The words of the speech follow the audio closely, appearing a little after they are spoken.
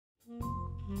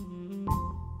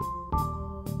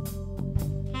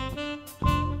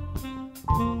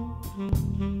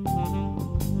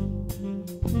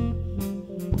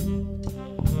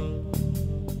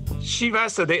Shiva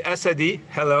Sadegh Asadi,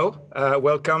 hello.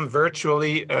 Welcome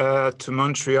virtually to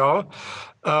Montreal.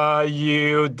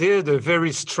 You did a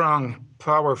very strong,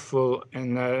 powerful,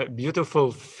 and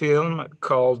beautiful film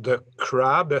called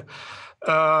Crabe.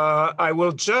 I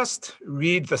will just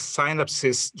read the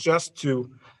synopsis just to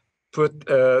put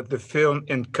the film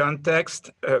in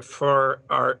context for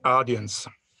our audience.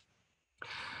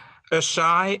 A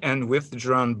shy and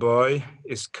withdrawn boy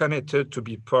is committed to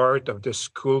be part of the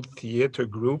school theater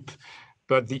group,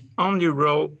 but the only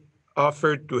role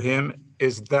offered to him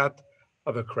is that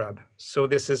of a crab. So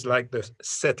this is like the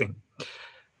setting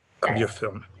of your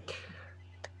film.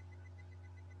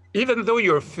 Even though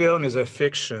your film is a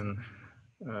fiction,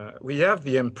 we have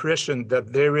the impression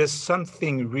that there is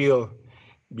something real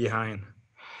behind.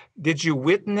 Did you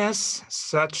witness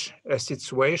such a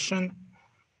situation?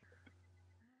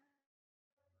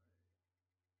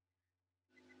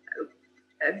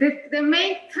 The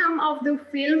main theme of the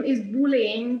film is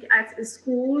bullying at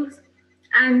schools,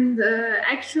 and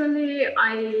actually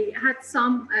I had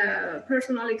some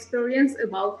personal experience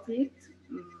about it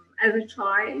as a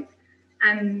child,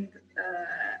 and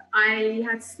I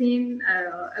had seen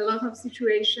a lot of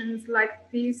situations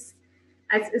like this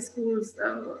at schools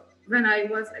when I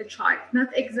was a child.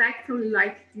 Not exactly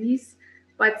like this,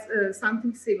 but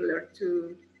something similar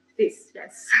to this,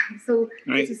 yes. So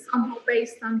right. It is somehow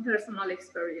based on personal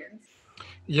experience.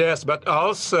 Yes, but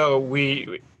also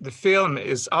the film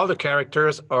is all the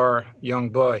characters are young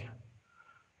boy.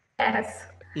 Yes.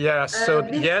 Yeah, so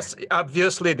yes,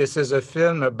 obviously this is a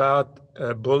film about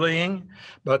bullying,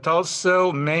 but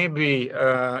also maybe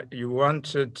you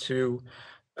wanted to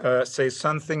say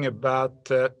something about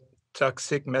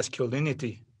toxic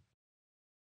masculinity.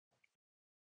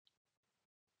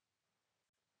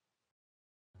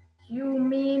 You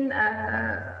mean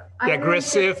the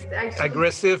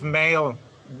aggressive male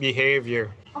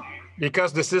behavior,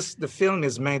 because the film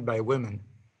is made by women.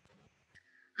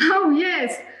 Oh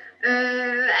yes,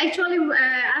 actually,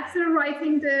 after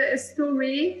writing the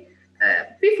story,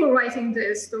 before writing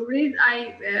the story,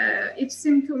 it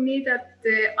seemed to me that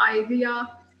the idea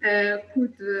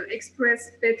could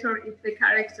express better if the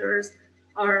characters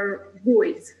are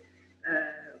boys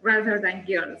rather than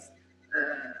girls.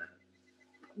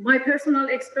 My personal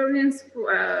experience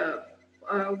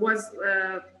was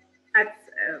at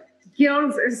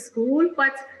girls' school,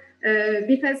 but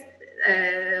because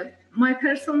my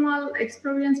personal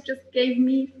experience just gave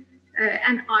me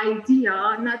an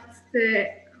idea, not the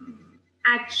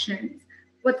actions.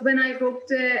 But when I wrote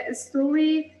the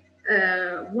story,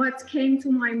 what came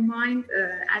to my mind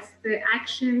as the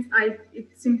actions,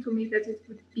 it seemed to me that it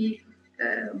would be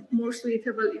more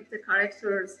suitable if the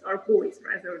characters are boys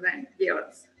rather than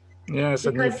girls. Yes,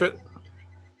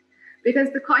 because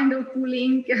the kind of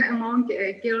bullying among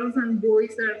girls and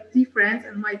boys are different,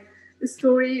 and my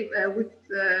story would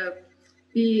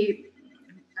be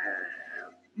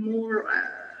more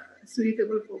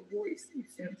suitable for boys, it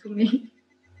seemed to me.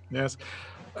 Yes.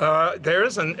 There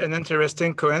is an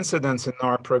interesting coincidence in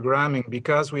our programming,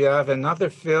 because we have another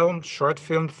film, short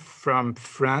film from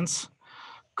France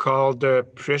called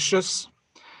Precious.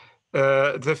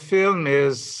 The film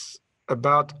is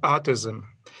about autism,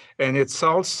 and it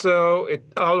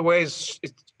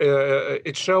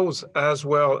shows as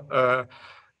well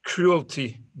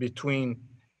cruelty between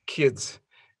kids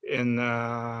in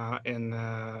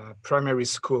primary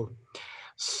school.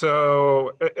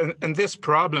 So, and this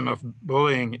problem of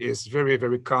bullying is very,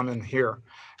 very common here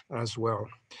as well.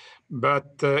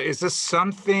 But is this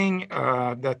something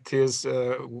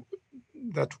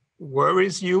that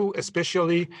worries you,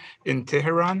 especially in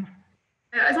Tehran?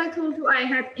 As I told you, I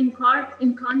had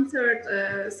encountered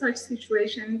such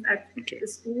situations at the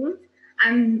school,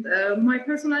 and my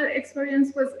personal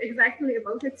experience was exactly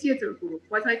about a theater group.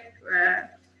 What I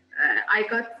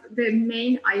got the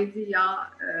main idea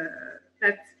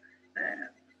that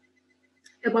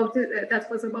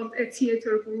was about a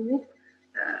theater group.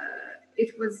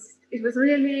 It was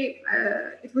really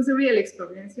it was a real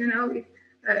experience, you know,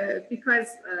 because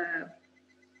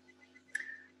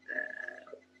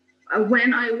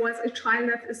when I was a child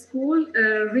at school,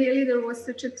 really there was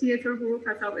such a theater group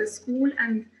at our school,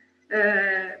 and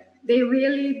they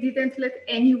really didn't let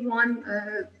anyone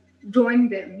join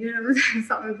them. You know,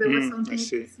 so there was something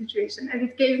situation, and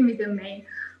it gave me the main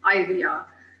idea.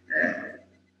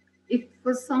 It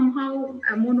was somehow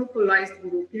a monopolized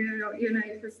group. You know,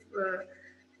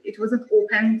 it wasn't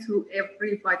open to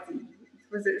everybody. It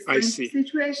was a I strange see.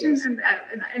 situation, Yes.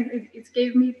 and it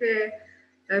gave me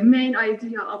the main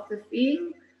idea of the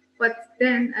film. But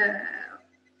then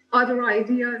other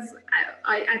ideas,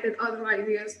 I added other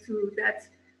ideas to that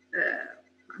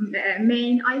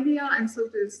main idea, and so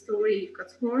the story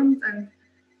got formed, and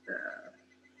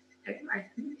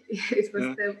it was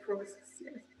the process.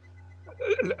 Yes.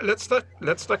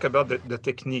 Let's talk about the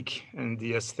technique and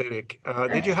the aesthetic.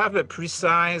 Did you have a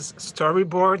precise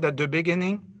storyboard at the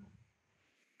beginning?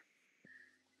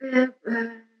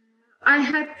 I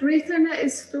had written a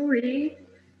story,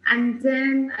 and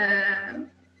then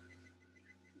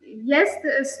yes,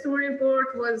 the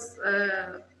storyboard was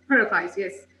paradise.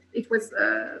 Yes, it was.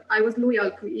 I was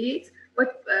loyal to it,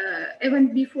 but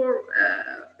even before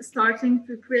starting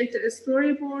to create a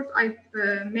storyboard, I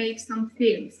made some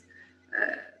films.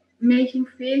 Making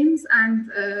films and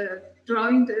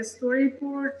drawing the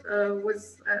storyboard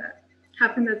was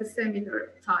happened at the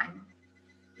similar time.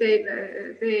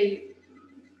 They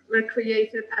were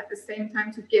created at the same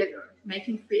time together,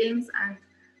 making films and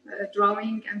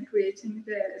drawing and creating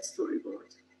the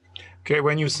storyboard. Okay,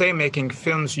 when you say making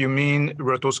films, you mean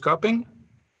rotoscoping?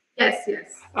 Yes,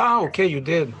 yes. Oh, okay, you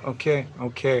did. Okay.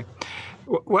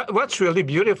 What's really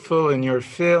beautiful in your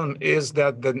film is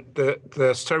that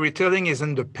the storytelling is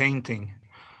in the painting.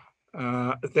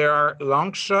 There are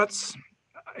long shots.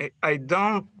 I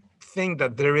don't think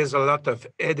that there is a lot of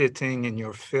editing in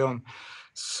your film.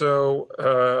 So,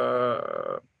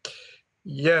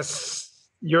 yes,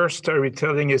 your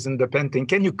storytelling is in the painting.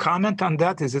 Can you comment on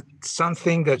that? Is it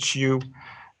something that you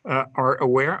are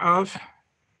aware of?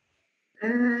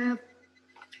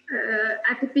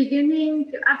 At the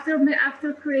beginning,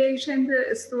 after creation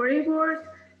the storyboard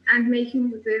and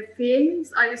making the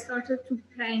films, I started to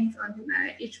paint on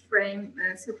each frame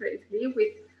separately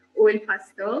with oil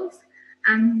pastels,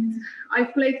 and I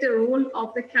played the role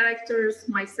of the characters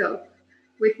myself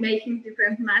with making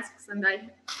different masks, and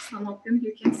some of them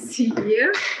you can see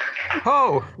here.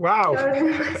 Oh, wow!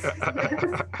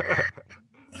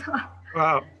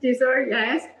 Wow! These are,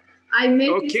 yes. I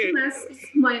made these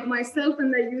masks myself,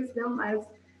 and I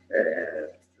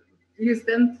use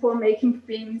them for making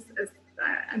films,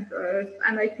 and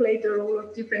I played the role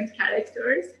of different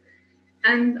characters.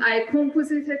 And I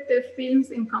composited the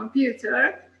films in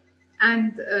computer,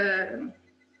 and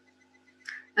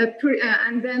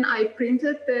then I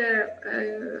printed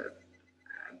the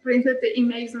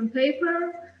image on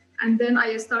paper, and then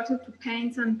I started to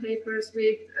paint on papers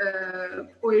with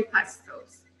oil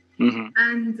pastels. Mm-hmm.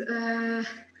 And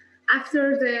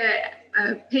after the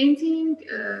painting,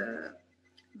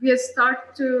 we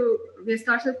started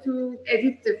to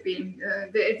edit the film.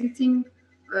 The editing,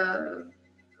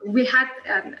 we had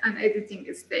an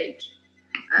editing stage.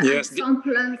 Yes. Some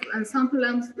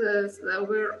plans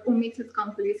were omitted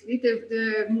completely.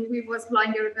 The movie was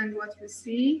longer than what we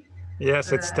see.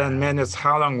 Yes, it's 10 minutes.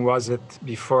 How long was it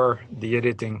before the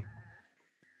editing?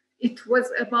 It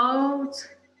was about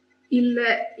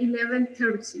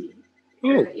 11:30.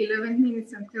 11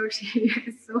 minutes and 30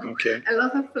 years. So a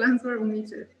lot of plans were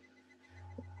omitted.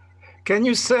 Can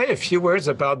you say a few words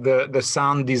about the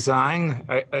sound design?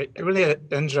 I really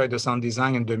enjoyed the sound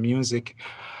design and the music.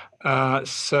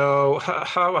 So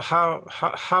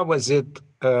how was it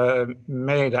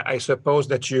made? I suppose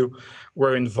that you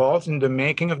were involved in the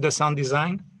making of the sound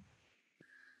design?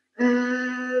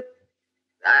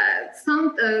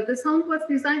 The sound was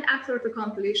designed after the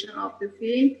completion of the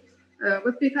film,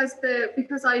 but because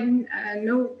I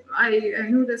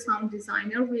knew the sound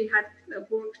designer, we had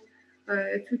worked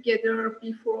together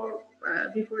before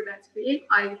that film.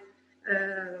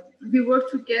 We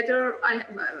worked together.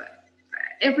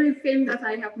 Every film that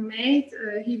I have made,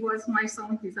 he was my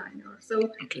sound designer.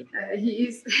 So he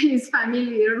is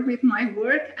familiar with my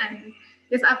work, and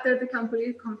yes, after the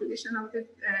completion of the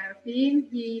film,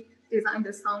 he designed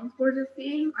the sound for the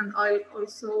film, and I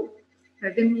also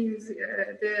the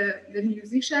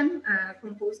musician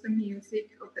composed the music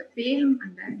of the film,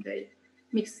 and then they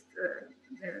mixed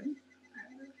the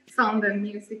sound and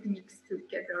music mixed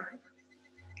together.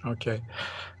 Okay.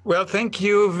 Well, thank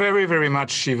you very, very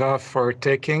much, Shiva, for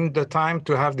taking the time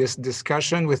to have this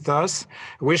discussion with us.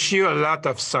 Wish you a lot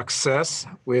of success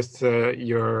with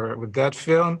that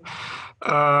film.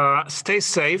 Stay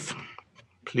safe,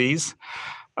 please.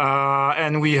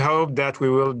 And we hope that we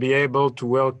will be able to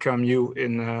welcome you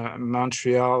in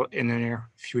Montreal in the near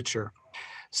future.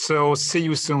 So see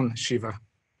you soon, Shiva.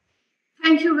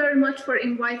 Thank you very much for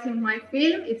inviting my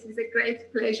film. It is a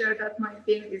great pleasure that my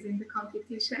film is in the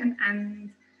competition,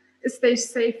 and stay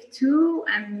safe too,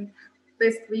 and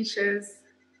best wishes.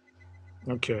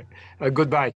 Okay.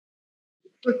 Goodbye.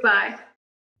 Goodbye.